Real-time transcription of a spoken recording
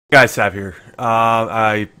Guys, Sav here.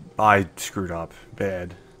 I screwed up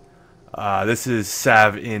bad. This is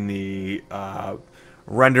Sav in the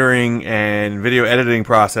rendering and video editing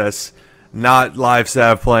process, not live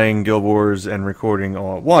Sav playing Guild Wars and recording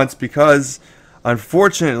all at once because,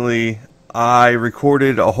 unfortunately, I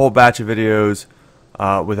recorded a whole batch of videos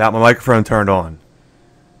without my microphone turned on.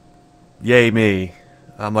 Yay me!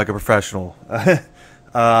 I'm like a professional. Yeah,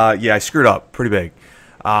 I screwed up pretty big.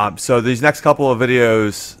 So these next couple of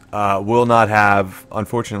videos will not have,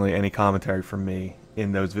 unfortunately, any commentary from me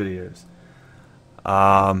in those videos.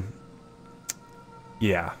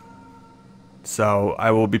 Yeah. So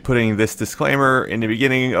I will be putting this disclaimer in the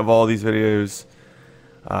beginning of all these videos,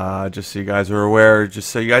 just so you guys are aware, just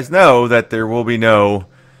so you guys know that there will be no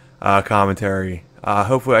commentary.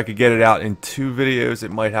 Hopefully I could get it out in 2 videos.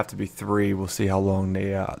 It might have to be 3. We'll see how long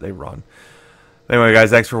they run. Anyway, guys,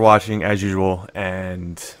 thanks for watching as usual,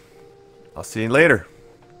 and I'll see you later.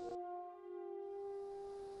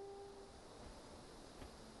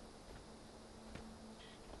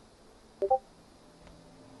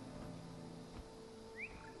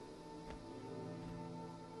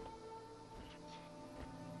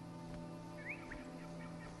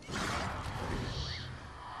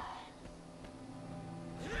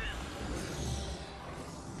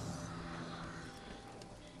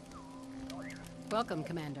 Welcome,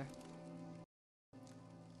 Commander.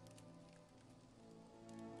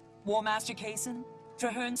 War Master Kaysen?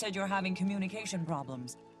 Traherne said you're having communication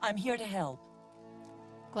problems. I'm here to help.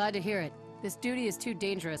 Glad to hear it. This duty is too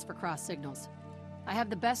dangerous for cross signals. I have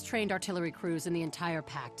the best trained artillery crews in the entire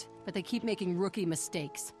Pact, but they keep making rookie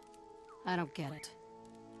mistakes. I don't get it.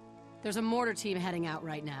 There's a mortar team heading out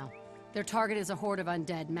right now. Their target is a horde of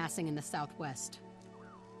undead massing in the southwest.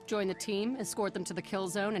 Join the team, escort them to the kill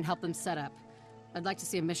zone, and help them set up. I'd like to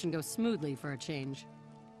see a mission go smoothly for a change.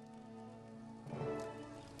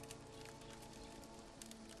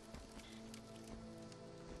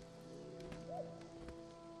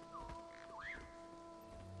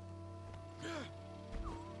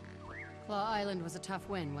 Claw Island was a tough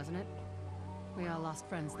win, wasn't it? We all lost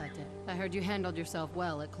friends that day. I heard you handled yourself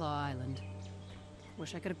well at Claw Island.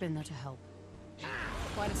 Wish I could have been there to help.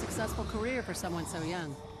 Quite a successful career for someone so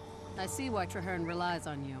young. I see why Traherne relies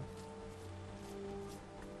on you.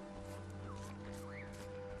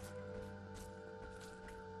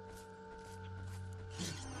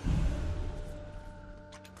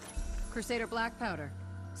 Crusader Black Powder.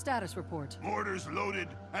 Status report. Mortars loaded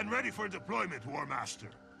and ready for deployment, War Master.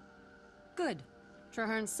 Good.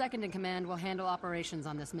 Traherne's second-in-command will handle operations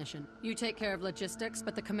on this mission. You take care of logistics,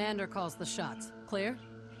 but the commander calls the shots. Clear?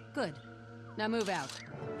 Good. Now move out.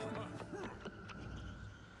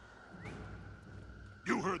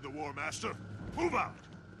 You heard the War Master. Move out!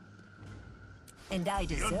 And I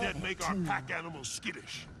The deserve undead it, make our too. pack animals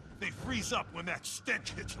skittish. They freeze up when that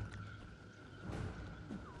stench hits them.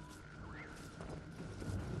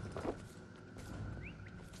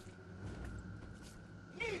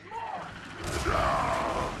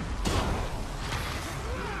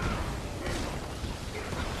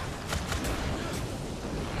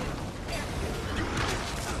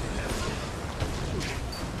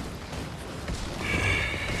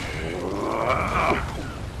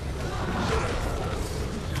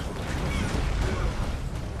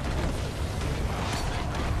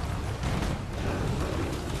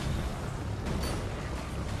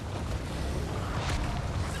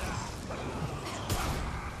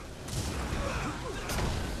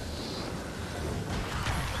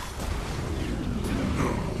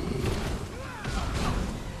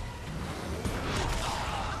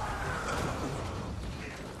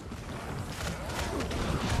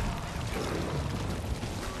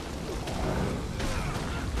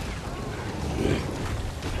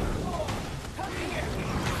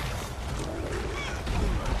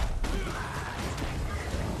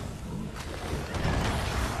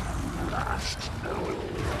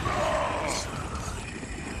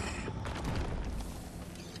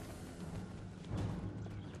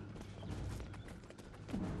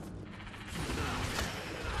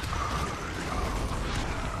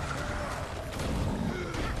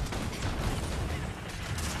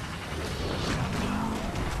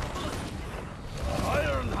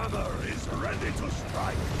 Ready to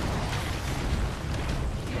strike!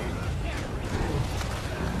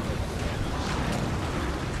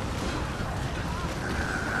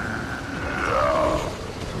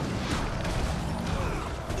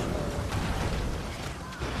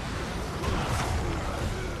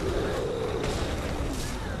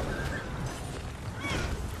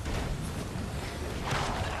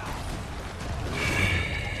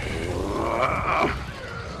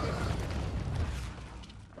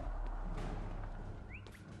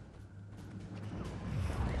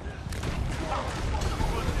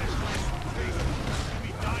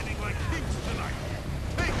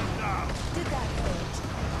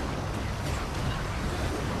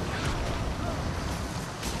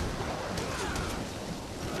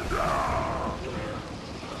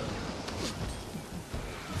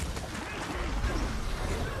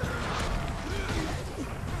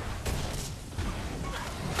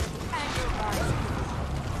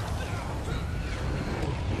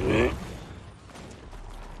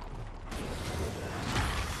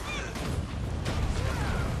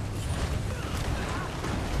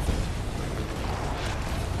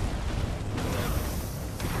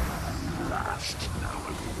 Now I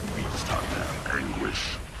will feast on their anguish.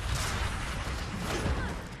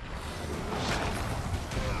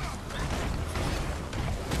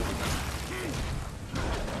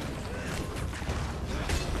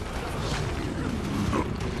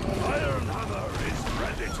 Iron Hammer is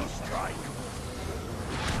ready to strike.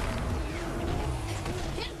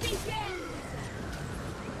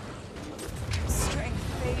 Strength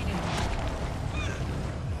fading.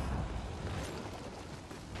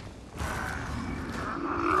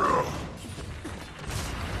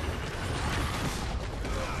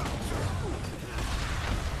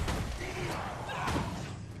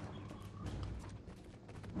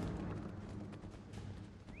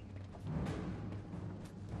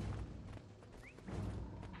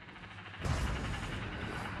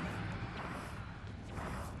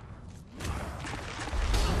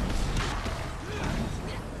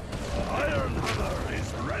 Iron Hammer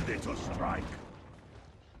is ready to strike.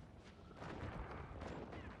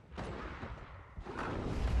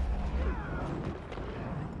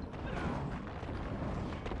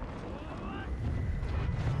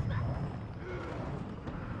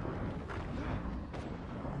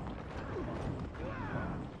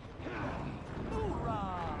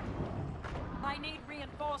 Hoorah! I need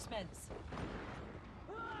reinforcements.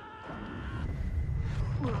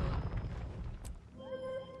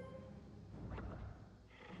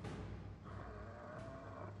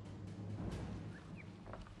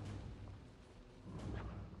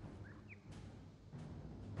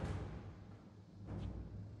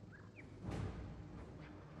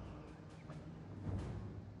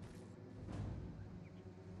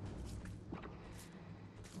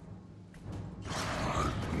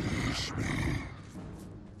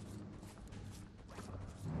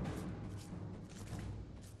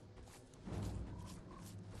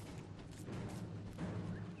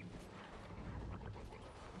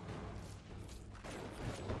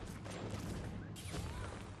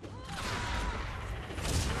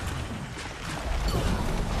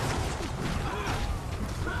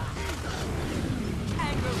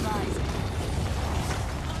 Anger rising.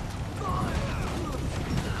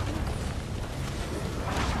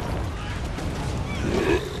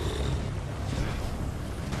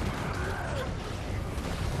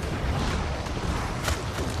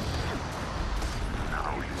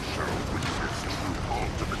 Now you shall witness true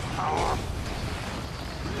ultimate power.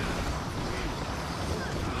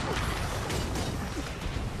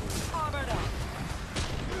 Armored up.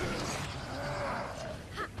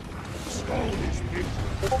 Stone is big,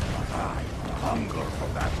 but I hunger for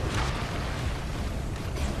battle.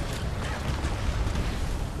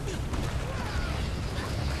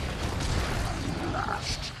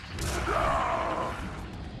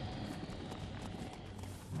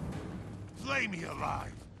 Flay me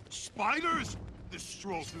alive. Spiders? This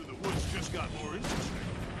stroll through the woods just got more interesting.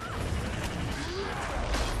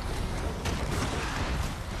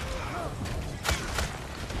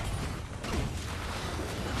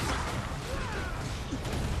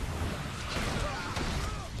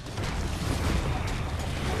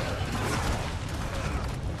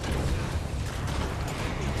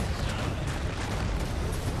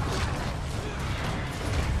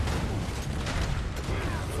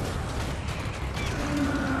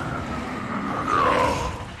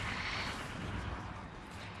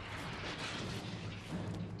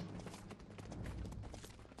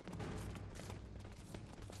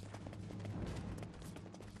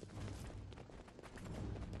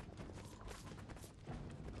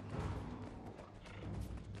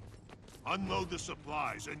 Unload the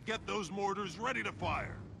supplies and get those mortars ready to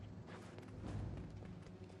fire.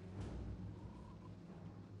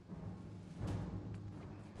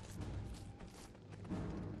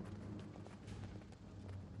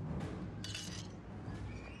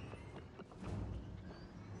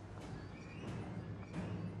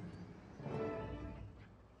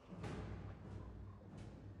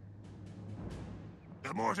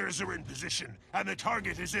 The mortars are in position, and the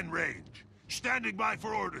target is in range. Standing by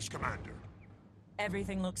for orders, Commander.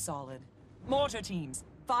 Everything looks solid. Mortar teams,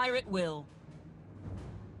 fire at will.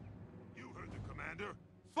 You heard the Commander.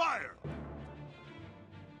 Fire!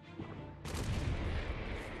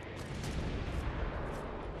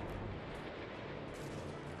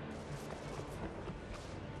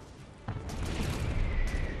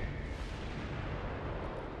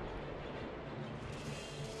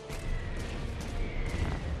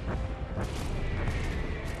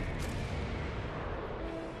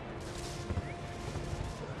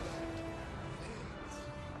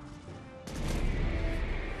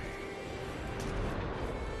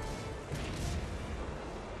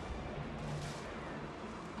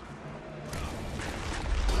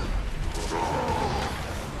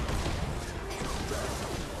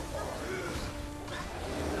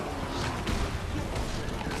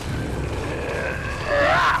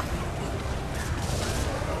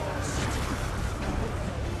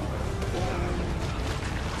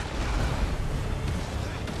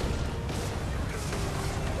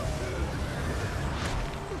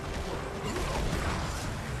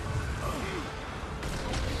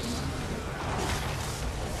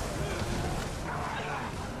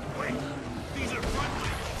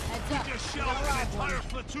 entire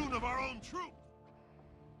platoon of our own troops!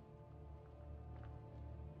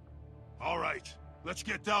 All right, let's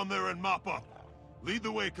get down there and mop up. Lead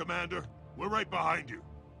the way, Commander. We're right behind you.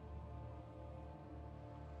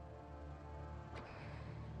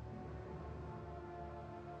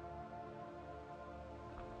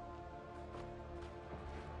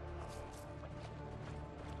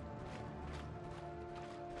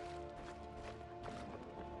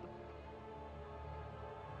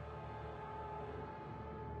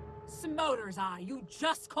 Smoter's Eye, you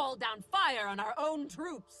just called down fire on our own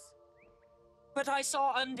troops! But I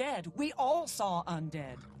saw undead. We all saw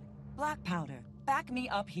undead. Black powder, back me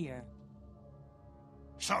up here.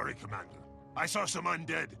 Sorry, Commander. I saw some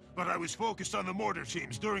undead, but I was focused on the mortar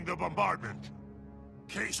teams during the bombardment.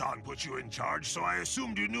 Kazon put you in charge, so I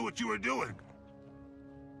assumed you knew what you were doing.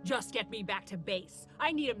 Just get me back to base.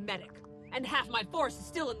 I need a medic. And half my force is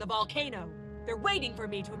still in the volcano. They're waiting for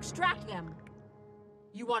me to extract them.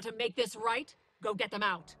 You want to make this right? Go get them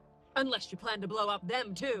out. Unless you plan to blow up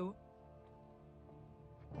them too.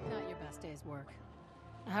 Not your best day's work.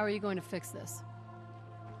 How are you going to fix this?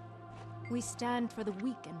 We stand for the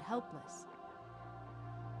weak and helpless.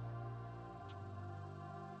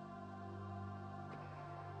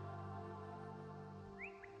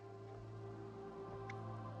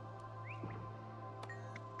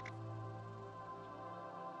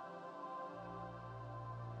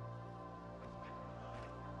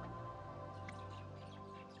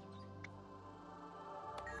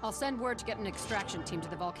 I'll send word to get an extraction team to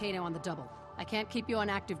the volcano on the double. I can't keep you on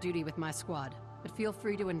active duty with my squad, but feel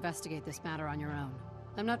free to investigate this matter on your own.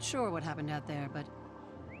 I'm not sure what happened out there, but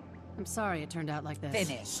I'm sorry it turned out like this.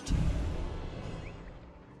 Finished.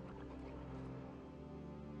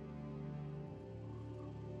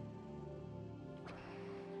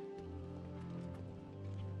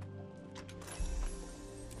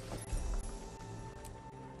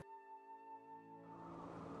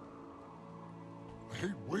 I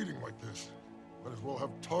hate waiting like this. Might as well have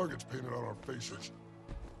targets painted on our faces.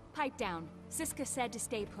 Pipe down. Siska said to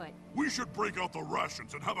stay put. We should break out the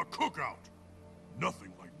rations and have a cookout.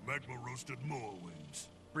 Nothing like magma-roasted moa wings.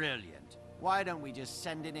 Brilliant. Why don't we just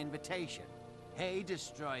send an invitation? Hey,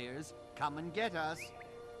 destroyers, come and get us.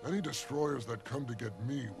 Any destroyers that come to get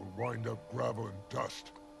me will wind up gravel and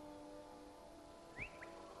dust.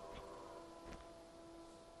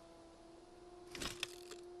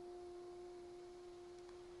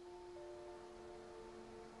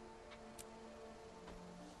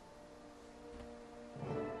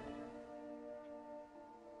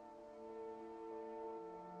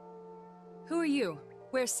 Who are you?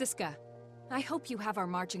 Where's Siska? I hope you have our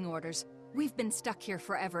marching orders. We've been stuck here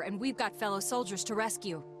forever, and we've got fellow soldiers to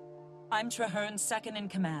rescue. I'm Traherne's second in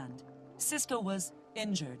command. Siska was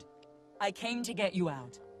injured. I came to get you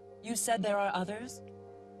out. You said there are others?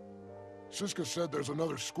 Siska said there's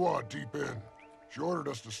another squad deep in. She ordered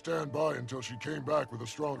us to stand by until she came back with a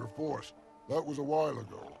stronger force. That was a while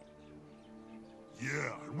ago.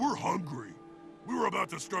 Yeah, and we're hungry. We were about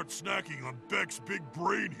to start snacking on Beck's big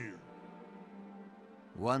brain here.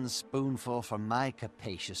 One spoonful from my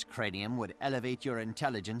capacious cranium would elevate your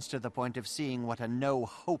intelligence to the point of seeing what a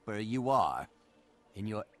no-hoper you are. In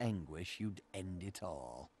your anguish, you'd end it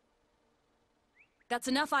all. That's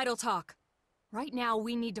enough idle talk. Right now,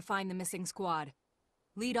 we need to find the missing squad.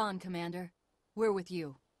 Lead on, Commander. We're with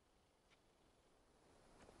you.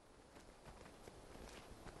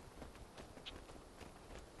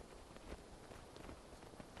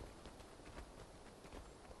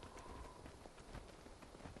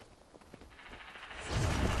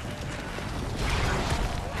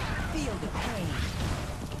 Feel the pain.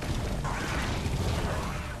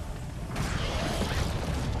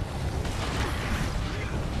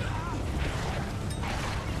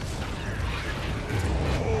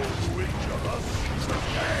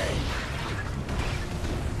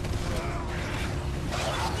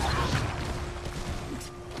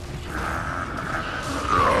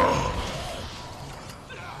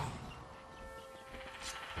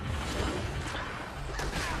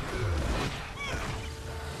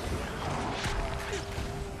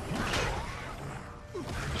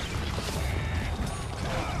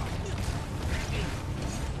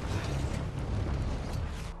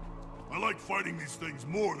 I like fighting these things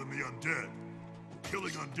more than the undead.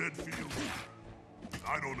 Killing undead feels...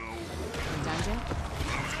 I don't know. Dungeon?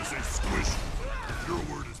 I was gonna say squish. Your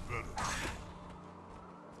word is better.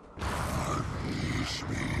 Unleash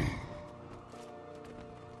me.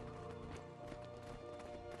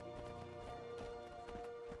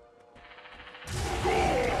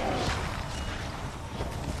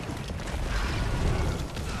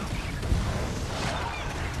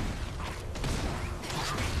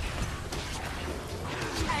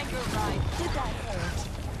 side. Did that hurt?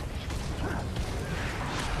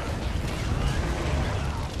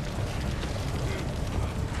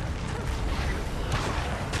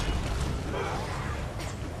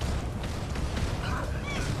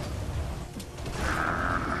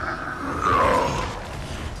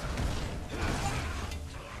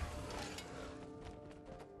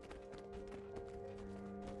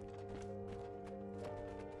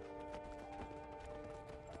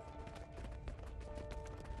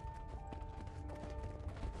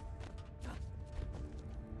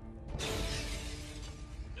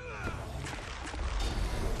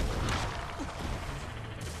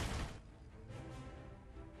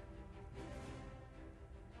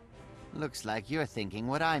 Looks like you're thinking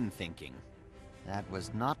what I'm thinking. That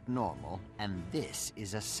was not normal, and this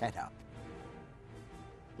is a setup.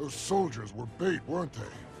 Those soldiers were bait, weren't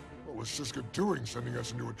they? What was Siska doing sending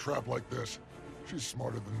us into a trap like this? She's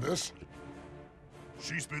smarter than this.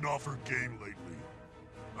 She's been off her game lately.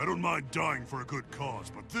 I don't mind dying for a good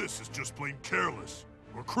cause, but this is just plain careless.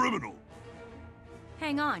 Or criminal.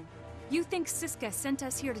 Hang on. You think Siska sent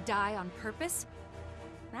us here to die on purpose?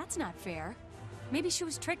 That's not fair. Maybe she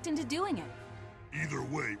was tricked into doing it. Either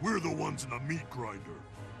way, we're the ones in the meat grinder.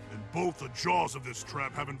 And both the jaws of this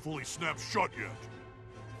trap haven't fully snapped shut yet.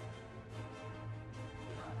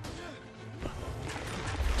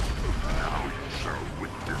 Now you shall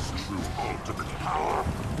witness true ultimate power.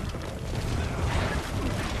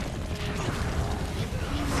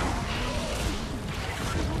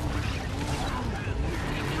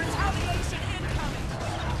 Retaliation incoming!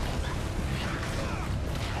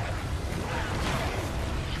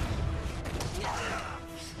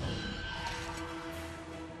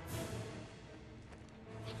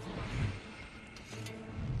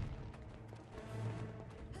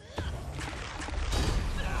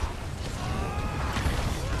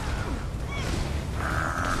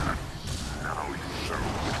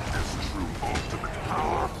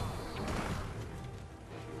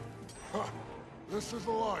 This is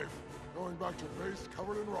the life. Going back to base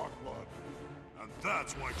covered in rock blood. And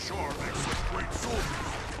that's why Char makes such great soldiers.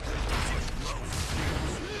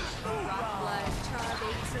 Rock blood, char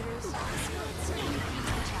babysitters. Certainly keeps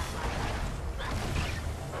the chat alive.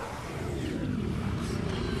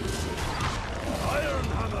 Iron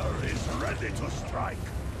Hammer is ready to strike.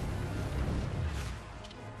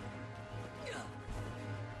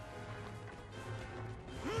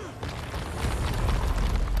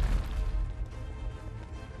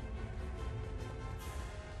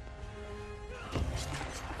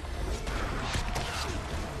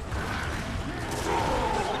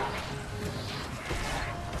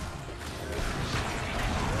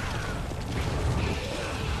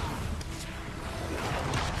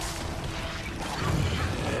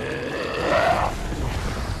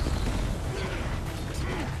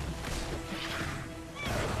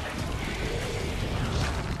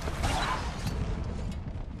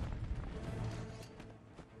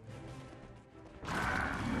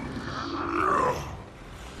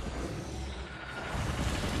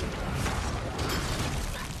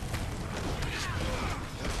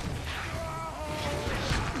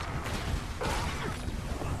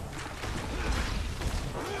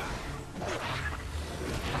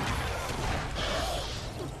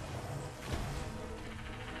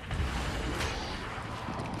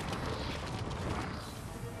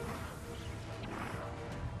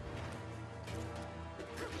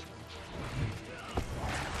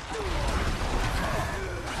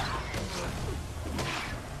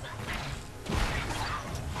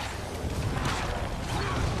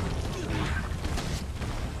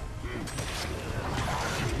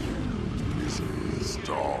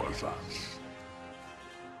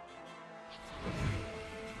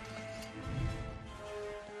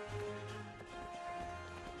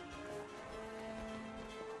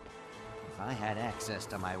 If I had access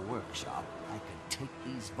to my workshop, I could take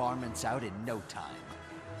these varmints out in no time.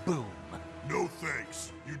 Boom! No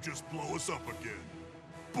thanks. You just blow us up again.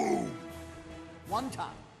 Boom! One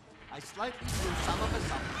time, I slightly threw some of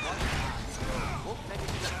us up one time. Won't let it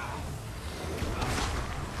go.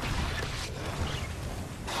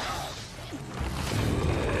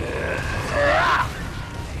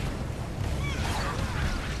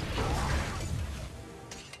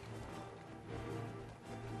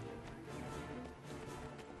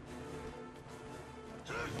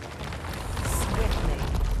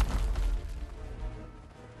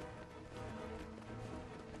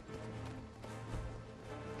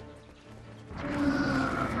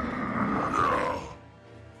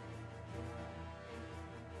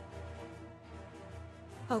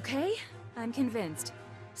 Okay, I'm convinced.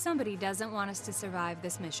 Somebody doesn't want us to survive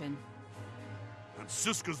this mission. And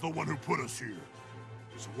Siska's the one who put us here.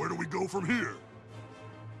 So where do we go from here?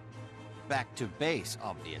 Back to base,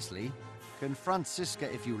 obviously. Confront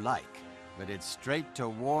Siska if you like, but it's straight to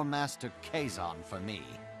War Master Kazon for me.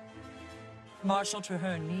 Marshal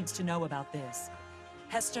Traherne needs to know about this.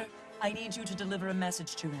 Hester, I need you to deliver a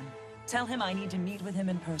message to him. Tell him I need to meet with him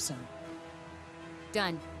in person.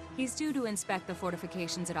 Done. He's due to inspect the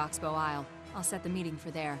fortifications at Oxbow Isle. I'll set the meeting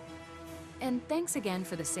for there. And thanks again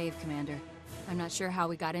for the save, Commander. I'm not sure how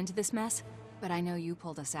we got into this mess, but I know you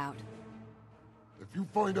pulled us out. If you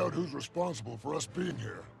find out who's responsible for us being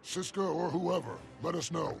here, Siska or whoever, let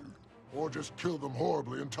us know. Or just kill them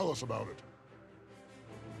horribly and tell us about it.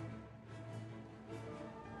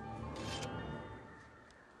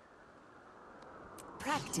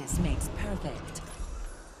 Practice makes perfect.